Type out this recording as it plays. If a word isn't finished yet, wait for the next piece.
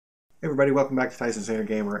Hey everybody, welcome back to Tyson Saner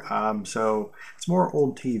Gamer. So it's more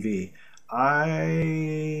old TV.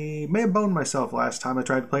 I may have boned myself last time I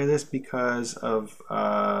tried to play this because of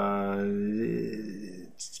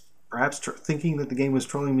perhaps thinking that the game was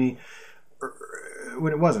trolling me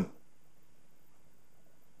when it wasn't.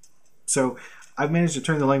 So I've managed to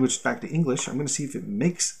turn the language back to English. I'm going to see if it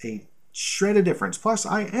makes a shred of difference. Plus,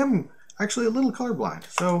 I am actually a little colorblind.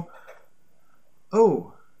 So,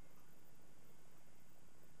 oh.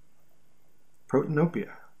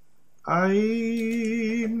 Protanopia.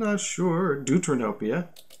 I'm not sure. Deuteranopia.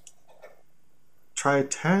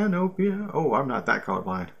 Tritanopia. Oh, I'm not that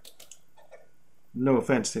colorblind. No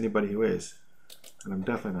offense to anybody who is. And I'm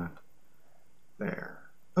definitely not. There.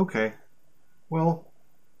 Okay. Well,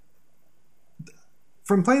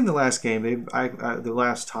 from playing the last game, the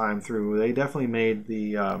last time through, they definitely made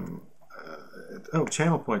the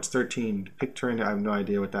channel points 13. Pick turn. I have no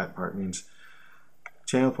idea what that part means.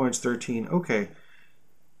 Channel points 13. Okay.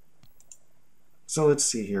 So let's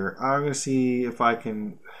see here. I'm going to see if I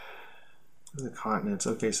can... The continents.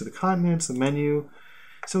 Okay, so the continents, the menu.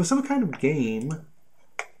 So some kind of game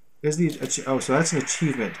is the... Oh, so that's an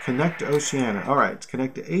achievement. Connect to Oceania. All right,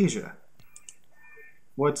 connect to Asia.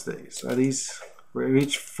 What's these? Are these...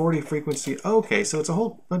 Reach 40 frequency. Okay, so it's a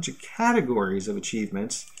whole bunch of categories of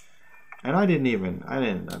achievements. And I didn't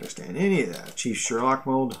understand any of that. Chief Sherlock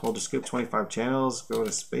mode, hold to skip 25 channels, go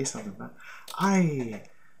to space on the map. I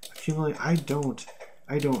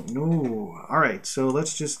don't know. All right, so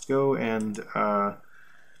let's just go and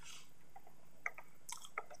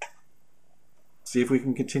see if we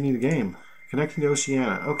can continue the game. Connecting to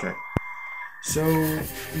Oceania. Okay. So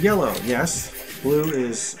yellow, yes. Blue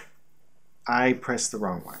is I pressed the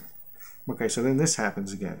wrong one. Okay, so then this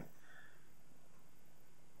happens again.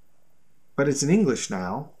 But it's in English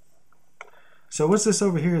now. So what's this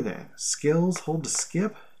over here then? Skills, hold to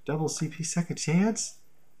skip, double CP second chance?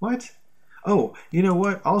 What? Oh, you know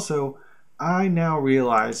what? Also, I now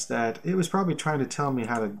realize that it was probably trying to tell me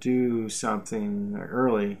how to do something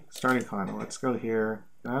early. Starting con. Let's go here.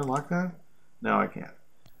 Can I unlock that? No, I can't.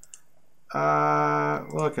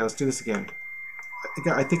 Well, okay, let's do this again.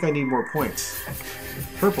 I think I need more points.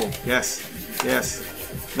 Purple. Yes. Yes.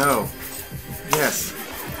 No. Yes.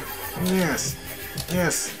 Yes.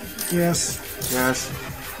 Yes. Yes. Yes.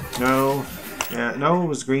 No. Yeah. No, it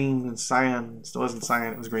was green and cyan. It wasn't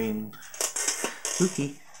cyan, it was green.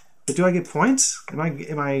 Spooky. But do I get points? Am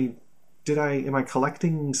I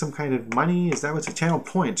collecting some kind of money? Is that what's a channel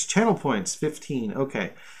points? Channel points, 15.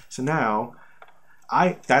 Okay. So now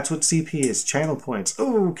that's what CP is, channel points.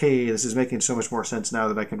 Okay, this is making so much more sense now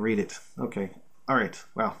that I can read it. Okay. All right.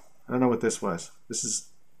 Well, I don't know what this was. This is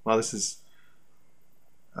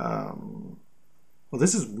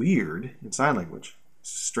weird in sign language. It's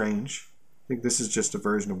strange. I think this is just a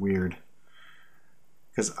version of weird.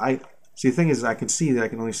 Because see, the thing is, I can see that I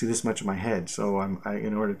can only see this much of my head. So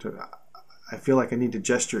I feel like I need to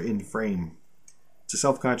gesture in frame. It's a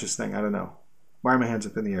self-conscious thing. I don't know. Why are my hands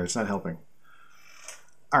up in the air? It's not helping.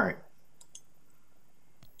 All right.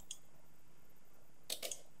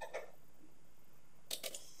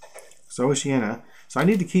 So Oceania. So I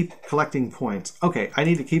need to keep collecting points. Okay, I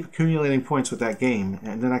need to keep accumulating points with that game,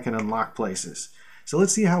 and then I can unlock places. So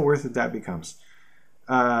let's see how worth it that becomes.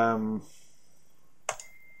 Connecting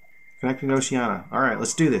to Oceania. All right,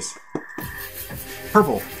 let's do this.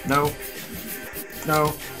 Purple. No.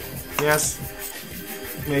 No. Yes.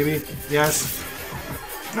 Maybe. Yes.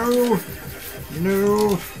 No.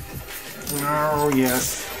 No. No.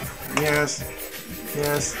 Yes. Yes.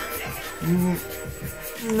 Yes.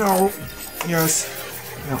 No. Yes.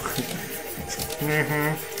 No.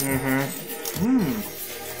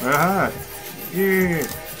 Aha. Yeah.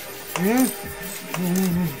 Yeah.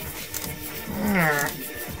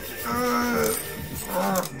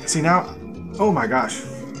 See now? Oh my gosh.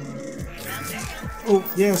 Oh,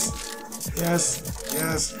 yes. Yes.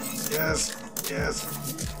 Yes. Yes. Yes.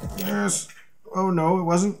 Yes. Oh no, it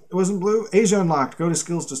wasn't blue. Asia unlocked. Go to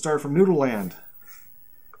skills to start from Noodle Land.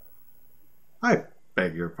 I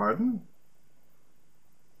beg your pardon.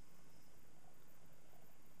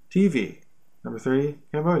 TV. Number 3,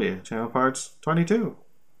 Cambodia. Channel parts 22.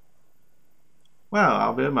 Well,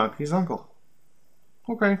 I'll be a monkey's uncle.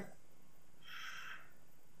 Okay.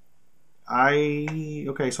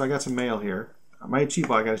 Okay, so I got some mail here. I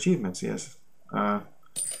got achievements, yes.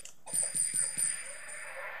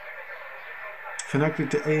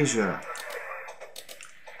 Connected to Asia.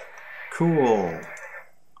 Cool.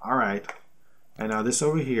 Alright. And now this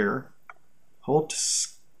over here. Hold to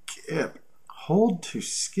skip. Hold to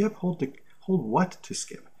skip? Hold what to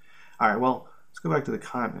skip? Alright, well, go back to the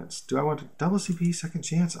continents. Do I want to double CP, second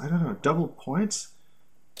chance? I don't know. Double points?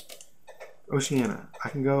 Oceania. I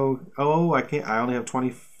can go... Oh, I can't. I only have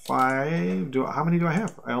 25. How many do I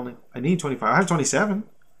have? I need 25. I have 27.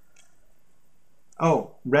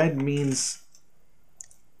 Oh, red means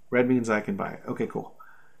I can buy it. Okay, cool.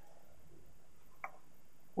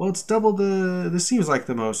 Well, it's double the... This seems like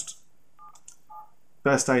the most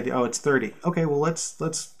best idea. Oh, it's 30. Okay, well, let's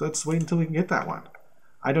wait until we can get that one.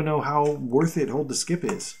 I don't know how worth it Hold the Skip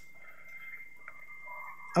is.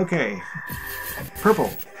 Okay.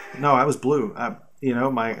 Purple. No, I was blue. You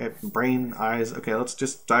know, my brain, eyes. Okay, let's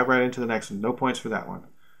just dive right into the next one. No points for that one.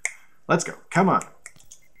 Let's go. Come on.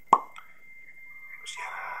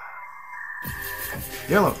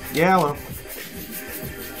 Yellow. Yellow.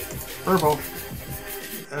 Purple.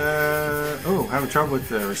 Oh, having trouble with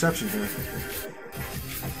the reception here.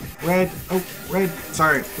 Red. Oh, red.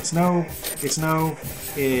 Sorry. It's no. It's no.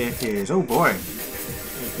 It is. Oh boy.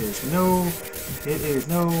 It is no. It is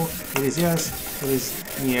no. It is yes. It is.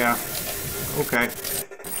 Yeah. Okay.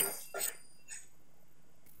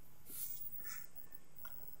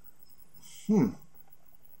 Having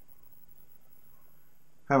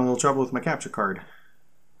a little trouble with my capture card.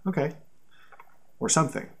 Okay. Or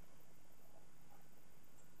something.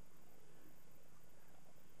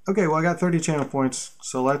 Okay, well I got 30 channel points,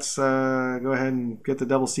 so let's go ahead and get the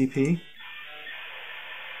double CP.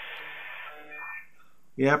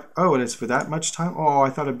 Yep. Oh, and it's for that much time? Oh, I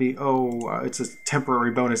thought it'd be... Oh, it's a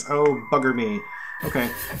temporary bonus. Oh, bugger me.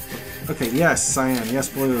 Okay. Okay, yes, cyan. Yes,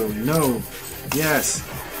 blue. No. Yes.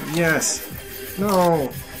 Yes.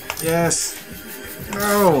 No. Yes.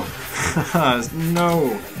 No.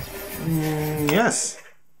 No. Yes.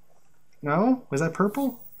 No? Was that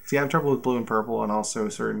purple? See, I have trouble with blue and purple and also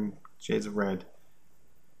certain shades of red.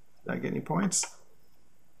 Did I get any points?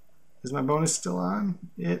 Is my bonus still on?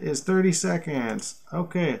 It is 30 seconds.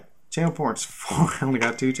 Okay. Channel points. 4. I only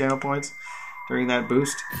got 2 channel points during that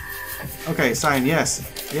boost. Okay, sign. Yes.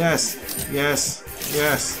 Yes. Yes.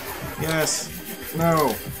 Yes. Yes.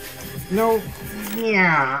 No. No.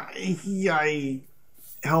 Yeah. I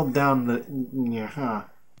held down the... Yeah.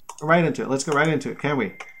 Right into it. Let's go right into it. Can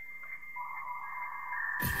we?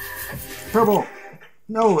 Purple.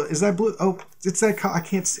 No. Is that blue? Oh, it's that... I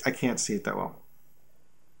can't see it that well.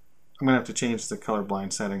 I'm going to have to change the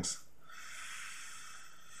colorblind settings.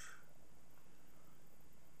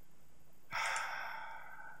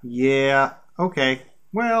 Yeah, okay.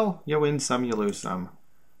 Well, you win some, you lose some.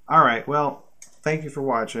 Alright, well, thank you for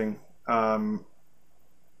watching. Sorry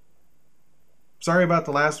about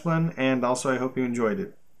the last one, and also I hope you enjoyed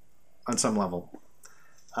it on some level.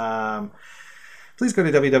 Please go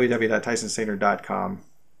to www.tysonsaner.com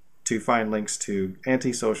to find links to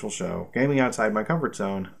Antisocial Show, Gaming Outside My Comfort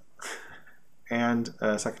Zone, and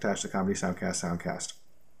Succotash the Comedy Soundcast.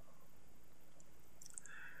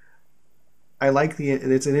 I like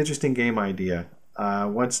it's an interesting game idea.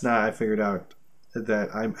 Once now I figured out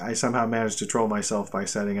that I somehow managed to troll myself by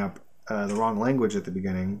setting up the wrong language at the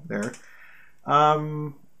beginning there.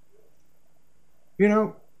 You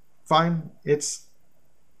know, fine.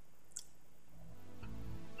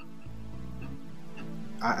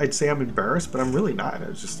 I'd say I'm embarrassed, but I'm really not.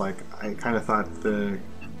 It's just like I kind of thought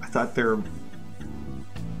there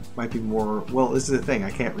might be more. Well, this is the thing.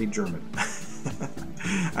 I can't read German.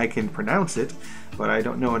 I can pronounce it, but I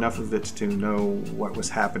don't know enough of it to know what was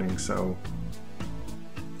happening. So,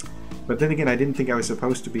 but then again, I didn't think I was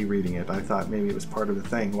supposed to be reading it. I thought maybe it was part of the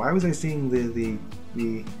thing. Why was I seeing the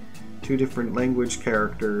 2 different language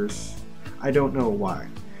characters? I don't know why.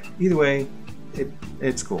 Either way,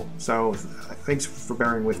 it's cool. So thanks for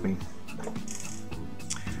bearing with me.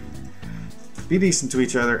 Be decent to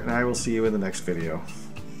each other, and I will see you in the next video.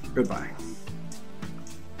 Goodbye.